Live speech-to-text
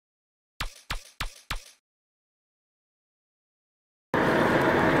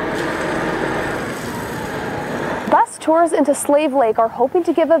tours into Slave Lake are hoping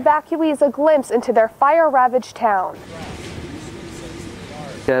to give evacuees a glimpse into their fire-ravaged town.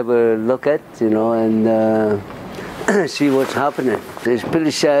 Have a look at, and see what's happening. It's pretty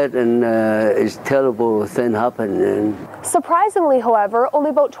sad, and it's terrible thing happening. Surprisingly, however,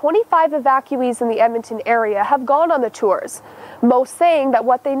 only about 25 evacuees in the Edmonton area have gone on the tours, most saying that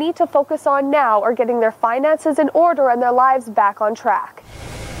what they need to focus on now are getting their finances in order and their lives back on track.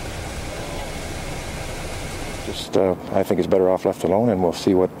 Just, I think it's better off left alone, and we'll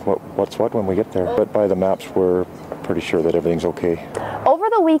see what's what when we get there. But by the maps, we're pretty sure that everything's okay. Over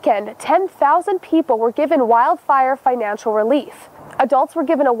the weekend, 10,000 people were given wildfire financial relief. Adults were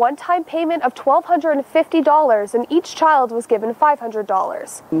given a one-time payment of $1,250, and each child was given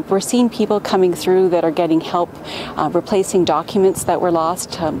 $500. We're seeing people coming through that are getting help replacing documents that were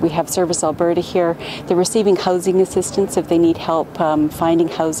lost. We have Service Alberta here. They're receiving housing assistance if they need help finding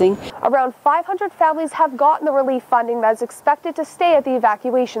housing. Around 500 families have gotten the relief funding that is expected to stay at the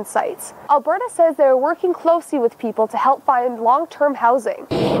evacuation sites. Alberta says they're working closely with people to help find long-term housing.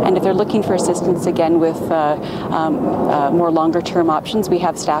 And if they're looking for assistance again with more longer-term options, we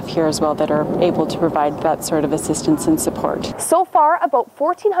have staff here as well that are able to provide that sort of assistance and support. So far, about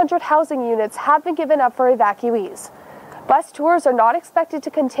 1,400 housing units have been given up for evacuees. Bus tours are not expected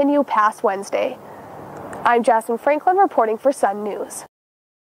to continue past Wednesday. I'm Jasmine Franklin reporting for Sun News.